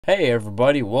Hey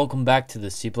everybody, welcome back to the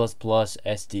C++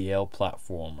 SDL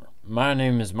platformer. My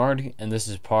name is Marty and this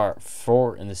is part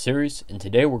 4 in the series, and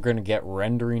today we're going to get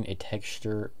rendering a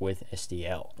texture with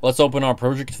SDL. Let's open our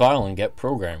project file and get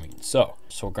programming. So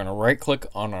we're going to right click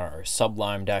on our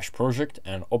Sublime-project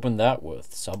and open that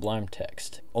with Sublime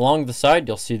Text. Along the side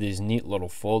you'll see these neat little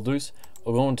folders.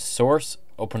 We'll go into source,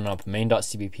 open up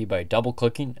main.cpp by double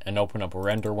clicking and open up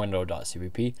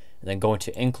renderwindow.cpp, and then go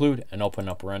into include and open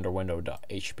up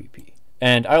renderwindow.hpp.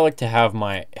 And I like to have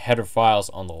my header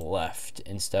files on the left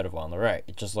instead of on the right.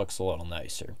 It just looks a little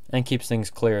nicer and keeps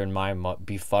things clear in my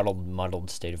befuddled,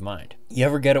 muddled state of mind. You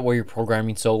ever get it where you're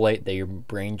programming so late that your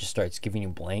brain just starts giving you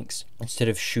blanks? Instead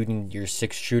of shooting your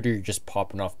 6-shooter, you're just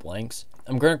popping off blanks?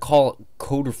 I'm going to call it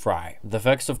coderfry. The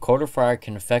effects of coderfry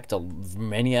can affect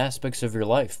many aspects of your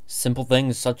life. Simple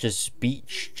things such as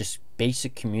speech, just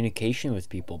basic communication with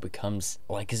people becomes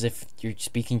like as if you're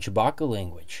speaking Chewbacca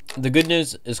language. The good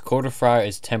news is coderfry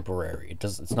is temporary.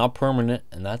 It's not permanent,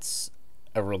 and that's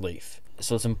a relief.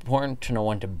 So it's important to know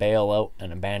when to bail out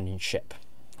and abandon ship.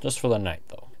 Just for the night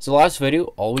though. So last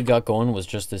video, all we got going was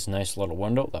just this nice little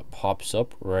window that pops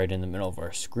up right in the middle of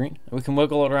our screen. And we can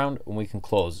wiggle it around and we can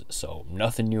close it. So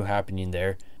nothing new happening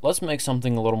there. Let's make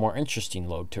something a little more interesting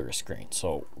load to our screen.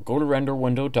 So go to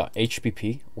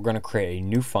renderwindow.hpp. We're going to create a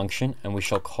new function and we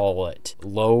shall call it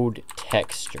load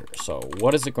texture. So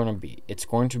what is it going to be? It's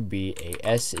going to be a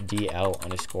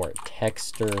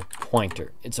SDL_texture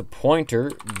pointer. It's a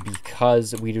pointer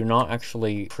because we do not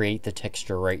actually create the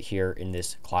texture right here in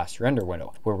this class render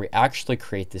window. Where we actually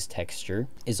create this texture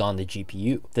is on the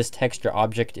GPU. This texture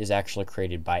object is actually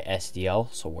created by SDL,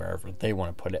 so wherever they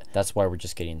want to put it. That's why we're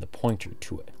just getting the pointer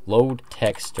to it. Load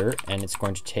texture, and it's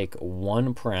going to take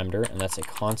one parameter, and that's a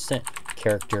constant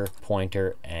character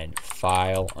pointer and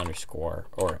file underscore,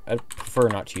 or I prefer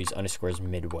not to use underscores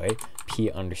midway, p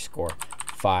underscore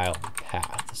file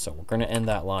path. So we're going to end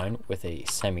that line with a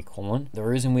semicolon. The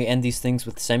reason we end these things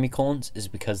with semicolons is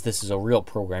because this is a real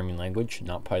programming language,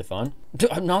 not Python.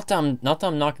 Not that I'm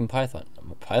knocking Python.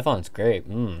 Python's great.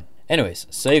 Anyways,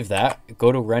 save that,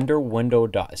 go to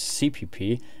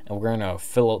renderwindow.cpp, and we're going to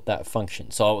fill out that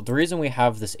function. So the reason we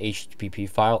have this HTTP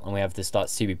file and we have this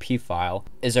 .cpp file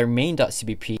is our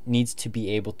main.cpp needs to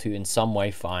be able to in some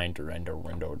way find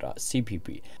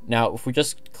renderwindow.cpp. Now, if we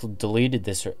just deleted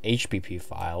this HTTP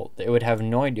file, it would have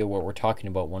no idea what we're talking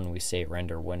about when we say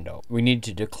render window. We need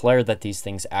to declare that these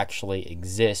things actually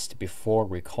exist before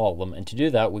we call them, and to do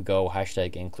that, we go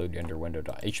 #include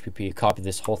renderwindow.hpp, copy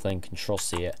this whole thing,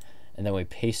 Control-C it, and then we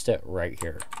paste it right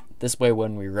here. This way,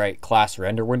 when we write class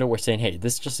render window, we're saying, hey,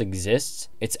 this just exists.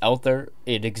 It's out there.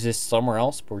 It exists somewhere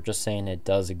else, but we're just saying it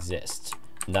does exist.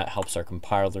 And that helps our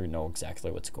compiler know exactly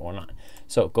what's going on.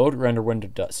 So go to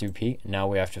renderwindow.cpp. Now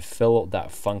we have to fill out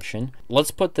that function.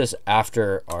 Let's put this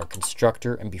after our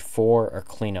constructor and before our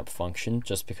cleanup function,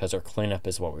 just because our cleanup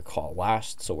is what we call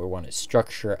last. So we want to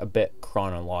structure a bit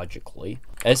chronologically.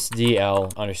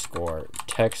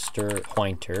 SDL_texture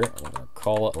pointer. We're going to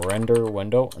call it render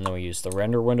window, and then we use the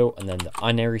render window and then the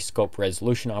unary scope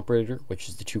resolution operator, which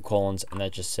is the 2 colons, and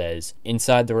that just says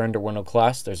inside the render window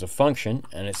class there's a function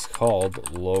and it's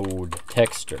called load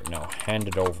texture. Now hand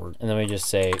it over, and then we just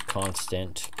say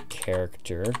constant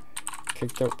character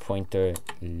pointer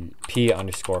p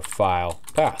underscore file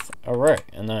path. Alright,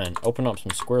 and then open up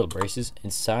some square braces.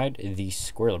 Inside these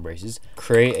square braces,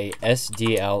 create a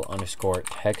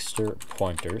SDL_texture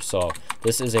pointer. So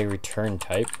this is a return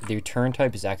type. The return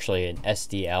type is actually an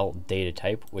SDL data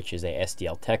type, which is a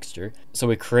SDL texture. So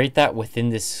we create that within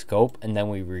this scope and then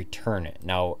we return it.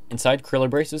 Now inside curly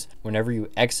braces, whenever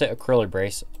you exit a curly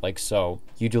brace like so,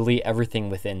 you delete everything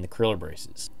within the curly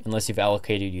braces unless you've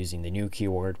allocated using the new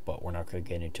keyword, but we're not going to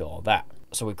get into all that.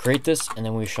 So we create this and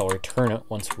then we shall return it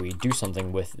once we do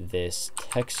something with this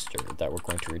texture that we're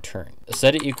going to return.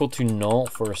 Set it equal to null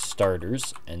for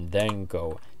starters, and then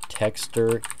go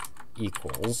texture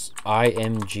equals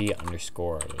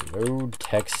img_load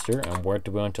texture. And where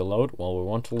do we want to load? Well, we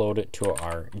want to load it to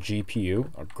our GPU,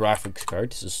 our graphics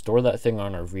card. So store that thing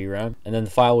on our VRAM, and then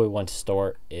the file we want to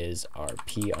store is our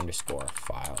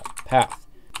p_file path.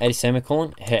 Add a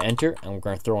semicolon, hit enter, and we're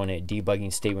going to throw in a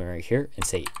debugging statement right here and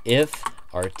say if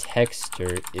our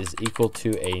texture is equal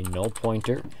to a null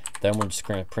pointer, then we're just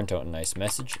going to print out a nice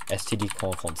message,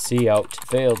 std:/cout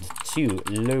failed to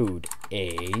load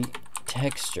a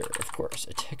texture, of course,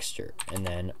 a texture, and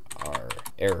then our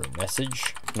error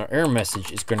message. And our error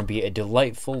message is going to be a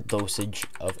delightful dosage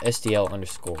of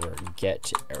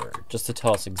SDL_get error, just to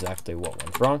tell us exactly what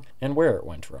went wrong and where it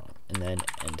went wrong, and then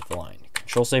end the line.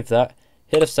 Control save that,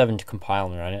 hit F7 to compile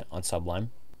and run it on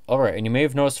Sublime. Alright, and you may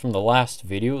have noticed from the last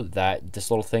video that this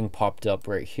little thing popped up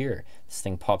right here. This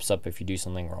thing pops up if you do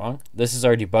something wrong. This is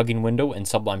our debugging window in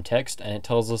Sublime Text, and it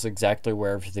tells us exactly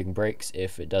where everything breaks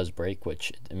if it does break,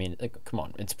 which, I mean, like, come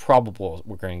on, it's probable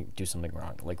we're going to do something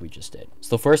wrong like we just did.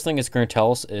 So the first thing it's going to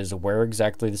tell us is where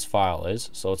exactly this file is.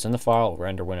 So it's in the file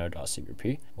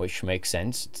renderwindow.cpp, which makes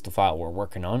sense. It's the file we're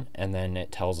working on, and then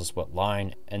it tells us what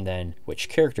line and then which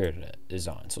character it is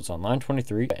on. So it's on line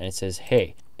 23, and it says,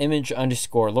 hey, image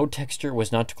underscore load texture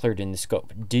was not declared in the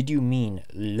scope. Did you mean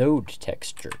load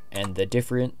texture? And the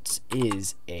difference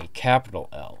is a capital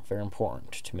L. Very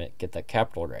important to get that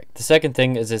capital right. The second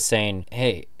thing is it's saying,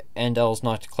 hey, end L is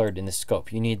not declared in the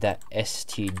scope. You need that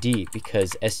STD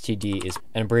because STD is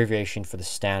an abbreviation for the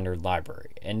standard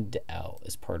library. End L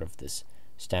is part of this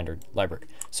standard library.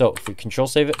 So if we control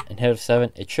save it and hit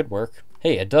F7, it should work.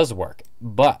 Hey, it does work,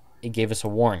 but it gave us a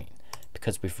warning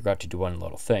because we forgot to do one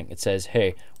little thing. It says,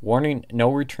 hey, warning,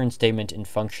 no return statement in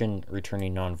function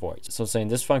returning non-voids. So it's saying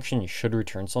this function should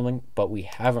return something, but we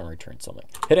haven't returned something.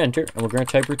 Hit enter, and we're going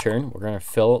to type return. We're going to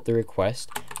fill out the request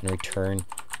and return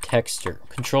texture.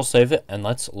 Control save it, and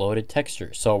let's load a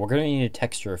texture. So we're going to need a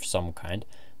texture of some kind.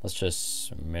 Let's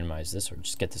just minimize this or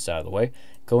just get this out of the way.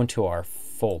 Go into our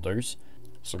folders.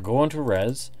 So go into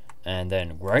res, and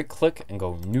then right click and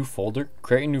go new folder,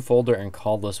 create a new folder and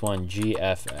call this one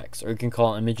GFX, or you can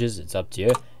call images, it's up to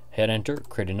you. Hit enter,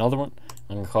 create another one,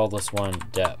 and call this one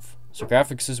dev. So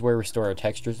graphics is where we store our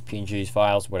textures, PNGs,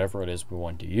 files, whatever it is we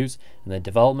want to use, and then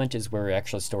development is where we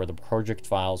actually store the project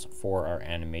files for our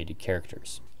animated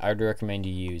characters. I would recommend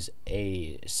you use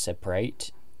a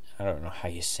separate, I don't know how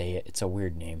you say it, it's a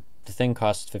weird name. The thing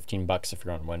costs 15 bucks if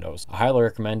you're on Windows. I highly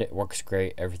recommend it, it works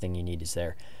great, everything you need is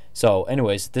there. So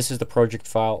anyways, this is the project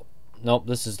file. Nope,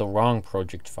 this is the wrong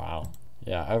project file.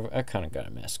 Yeah, I kind of got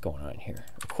a mess going on here.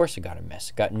 Of course I got a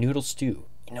mess. Got noodle stew.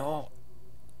 You know,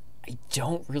 I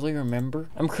don't really remember.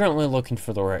 I'm currently looking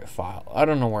for the right file. I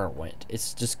don't know where it went.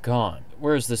 It's just gone.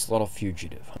 Where is this little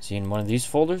fugitive? Is he in one of these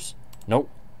folders? Nope,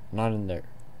 not in there.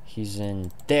 He's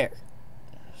in there.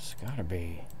 It's gotta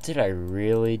be. Did I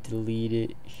really delete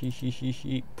it?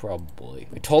 Probably.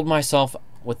 I told myself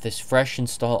with this fresh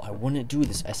install I wouldn't do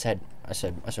this. I said,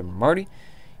 Marty,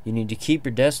 you need to keep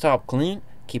your desktop clean,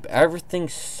 keep everything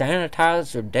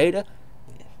sanitized or data.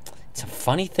 It's a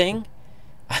funny thing,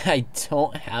 I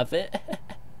don't have it.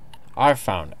 I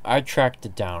tracked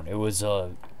it down. It was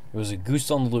a goose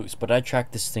on the loose, but I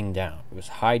tracked this thing down. It was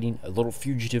hiding. A little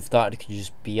fugitive thought it could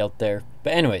just be out there.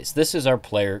 But anyways, this is our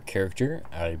player character.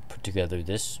 I put together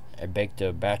this. I baked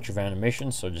a batch of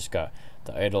animations, so just got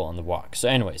the idle and the walk. So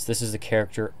anyways, this is the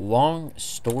character. Long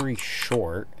story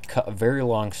short, cut a very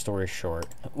long story short,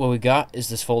 what we got is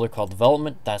this folder called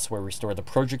development. That's where we store the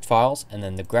project files, and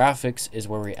then the graphics is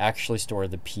where we actually store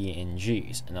the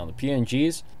PNGs. And now the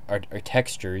PNGs are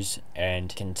textures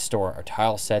and can store our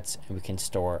tile sets, and we can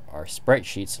store our sprite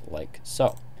sheets like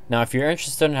so. Now, if you're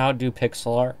interested in how to do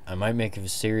pixel art, I might make a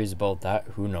series about that.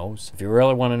 Who knows? If you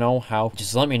really want to know how,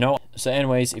 just let me know. So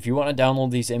anyways, if you want to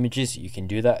download these images, you can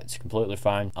do that. It's completely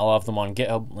fine. I'll have them on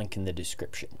GitHub, link in the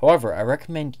description. However, I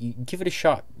recommend you give it a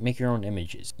shot. Make your own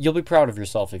images. You'll be proud of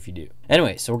yourself if you do.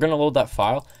 Anyway, so we're going to load that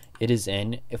file. It is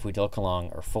in, if we look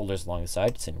along our folders along the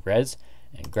side, it's in res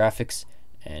and graphics,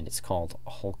 and it's called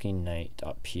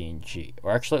hulkingknight.png.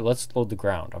 Or actually, let's load the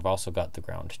ground. I've also got the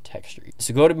ground texture.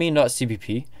 So go to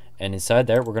mean.cpp, and inside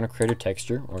there, we're going to create a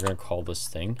texture. We're going to call this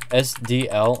thing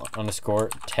SDL underscore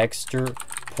texture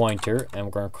pointer, and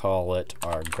we're going to call it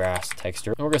our grass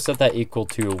texture. And we're going to set that equal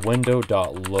to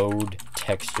window.load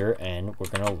texture, and we're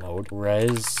going to load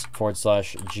res/gfx/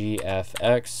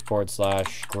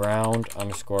 ground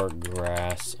underscore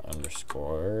grass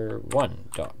underscore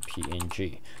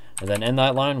 1.png. And then end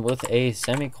that line with a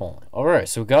semicolon. Alright,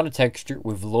 so we got a texture.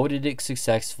 We've loaded it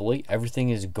successfully. Everything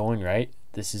is going right.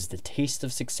 This is the taste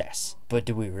of success. But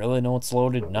do we really know it's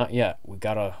loaded? Not yet. We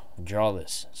gotta draw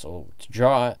this. So to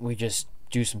draw it, we just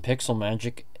do some pixel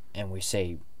magic and we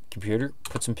say, computer,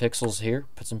 put some pixels here,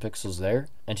 put some pixels there.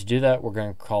 And to do that, we're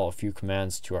going to call a few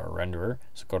commands to our renderer.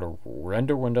 So go to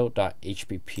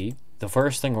renderwindow.hpp. The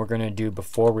first thing we're going to do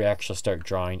before we actually start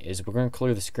drawing is we're going to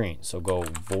clear the screen. So go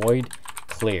void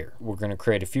clear. We're going to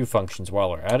create a few functions while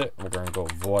we're at it. We're going to go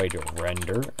void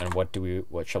render, and what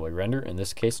shall we render? In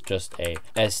this case, just a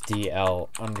SDL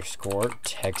underscore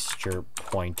texture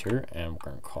pointer, and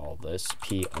we're going to call this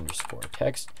p underscore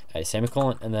text, a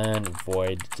semicolon, and then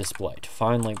void display to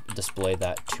finally display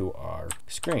that to our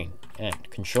screen.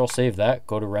 And control save that.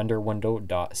 Go to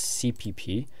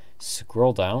renderwindow.cpp.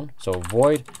 Scroll down, so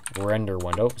void render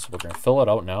window. So we're going to fill it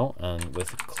out now, and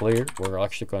with clear we're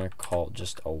actually going to call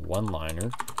just a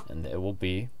one-liner, and it will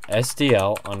be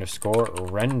SDL underscore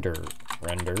render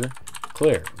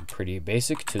clear. Pretty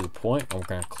basic, to the point, and we're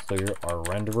going to clear our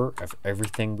renderer of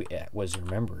everything we was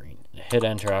remembering. Hit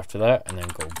enter after that, and then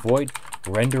go void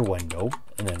render window,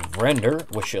 and then render,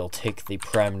 which it'll take the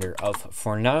parameter of.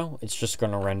 For now, it's just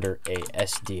going to render a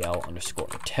SDL underscore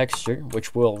texture,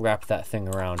 which will wrap that thing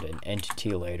around an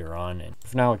entity later on. And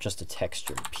for now, it's just a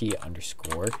texture, p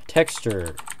underscore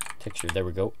texture. There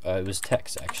we go. It was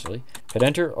text actually. Hit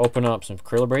enter, open up some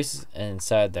curly braces, and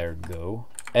inside there go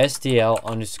SDL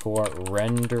underscore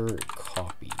render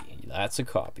copy. That's a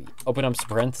copy. Open up some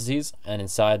parentheses, and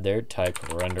inside there type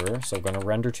renderer. So we're going to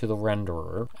render to the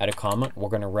renderer. Add a comment. We're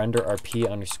going to render our p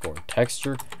underscore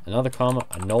texture, another comma,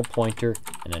 a null pointer,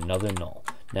 and another null.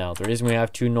 Now, the reason we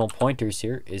have two null pointers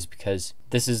here is because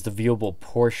this is the viewable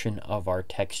portion of our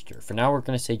texture. For now, we're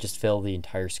going to say just fill the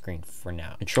entire screen for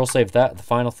now. Control save that. The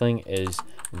final thing is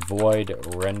void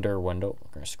render window.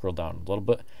 We're going to scroll down a little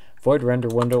bit. Void render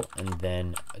window, and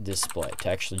then display to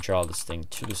actually draw this thing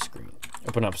to the screen.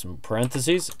 Open up some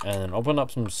parentheses, and then open up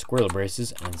some square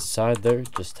braces, and inside there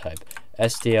just type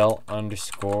SDL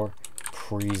underscore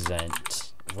present.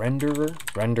 Renderer,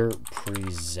 render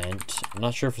present. I'm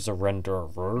not sure if it's a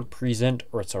renderer present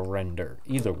or it's a render.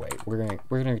 Either way, we're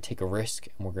gonna take a risk,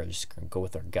 and we're just gonna go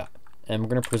with our gut. And we're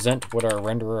going to present what our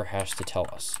renderer has to tell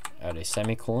us. Add a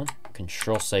semicolon,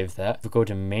 control save that. If we go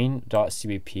to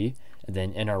main.cbp, and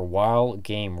then in our while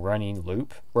game running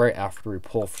loop, right after we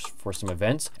pull for some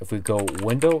events, if we go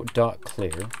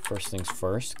window.clear, first things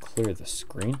first, clear the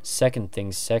screen. Second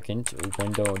things second,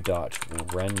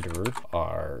 window.render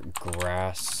our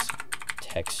grass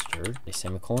texture, a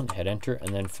semicolon, hit enter,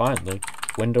 and then finally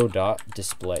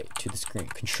window.display to the screen.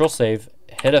 Control save,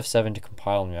 hit F7 to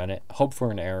compile and run it. Hope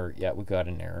for an error. Yeah, we got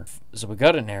an error. So we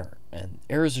got an error, and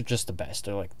errors are just the best.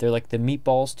 They're like the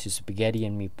meatballs to spaghetti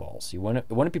and meatballs. You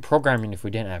wouldn't be programming if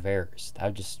we didn't have errors. That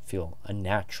would just feel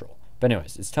unnatural. But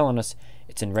anyways, it's telling us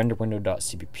it's in render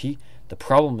window.cbp. The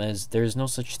problem is there's no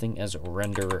such thing as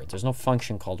renderer. There's no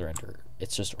function called renderer.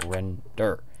 It's just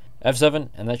render. F7,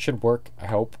 and that should work, I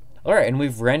hope. Alright, and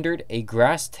we've rendered a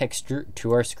grass texture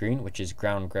to our screen, which is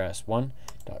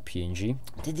groundgrass1.png.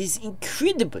 That is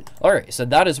incredible. Alright, so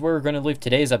that is where we're going to leave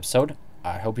today's episode.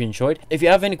 I hope you enjoyed. If you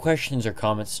have any questions or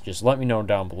comments, just let me know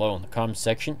down below in the comments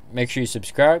section. Make sure you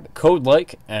subscribe, code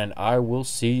like, and I will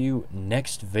see you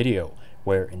next video,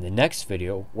 where in the next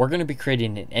video, we're going to be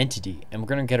creating an entity, and we're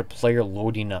going to get a player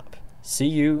loading up. See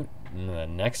you in the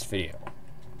next video.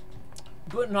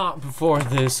 But not before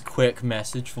this quick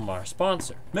message from our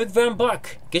sponsor.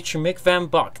 McVanBuck. Get your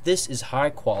McVanBuck. This is high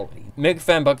quality.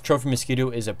 McVanBuck Trophy Mosquito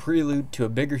is a prelude to a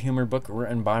bigger humor book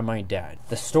written by my dad.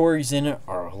 The stories in it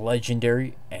are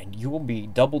legendary, and you will be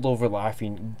doubled over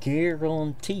laughing,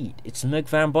 guaranteed. It's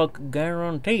McVanBuck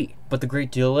guaranteed. But the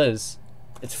great deal is,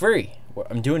 it's free.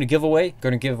 I'm doing a giveaway.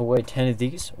 Going to give away 10 of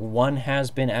these. One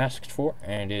has been asked for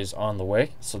and is on the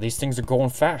way. So these things are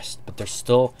going fast, but they're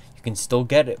still, you can still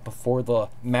get it before the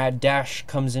mad dash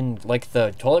comes in, like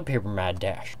the toilet paper mad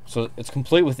dash. So it's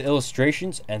complete with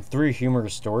illustrations and 3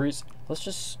 humorous stories. Let's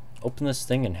just open this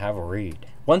thing and have a read.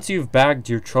 Once you've bagged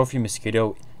your trophy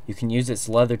mosquito, you can use its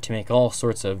leather to make all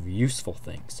sorts of useful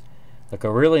things, like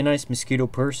a really nice mosquito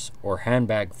purse or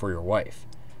handbag for your wife.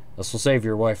 This will save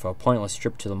your wife a pointless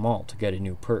trip to the mall to get a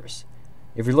new purse.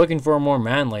 If you're looking for a more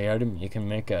manly item, you can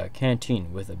make a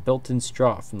canteen with a built-in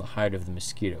straw from the hide of the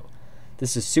mosquito.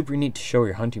 This is super neat to show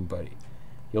your hunting buddy.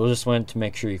 You'll just want to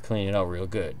make sure you clean it out real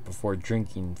good before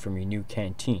drinking from your new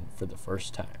canteen for the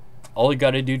first time. All you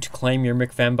gotta do to claim your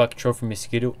McVanBuck Trophy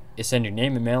Mosquito is send your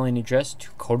name and mailing address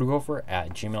to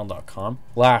codergopher@gmail.com.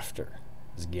 Laughter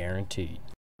is guaranteed.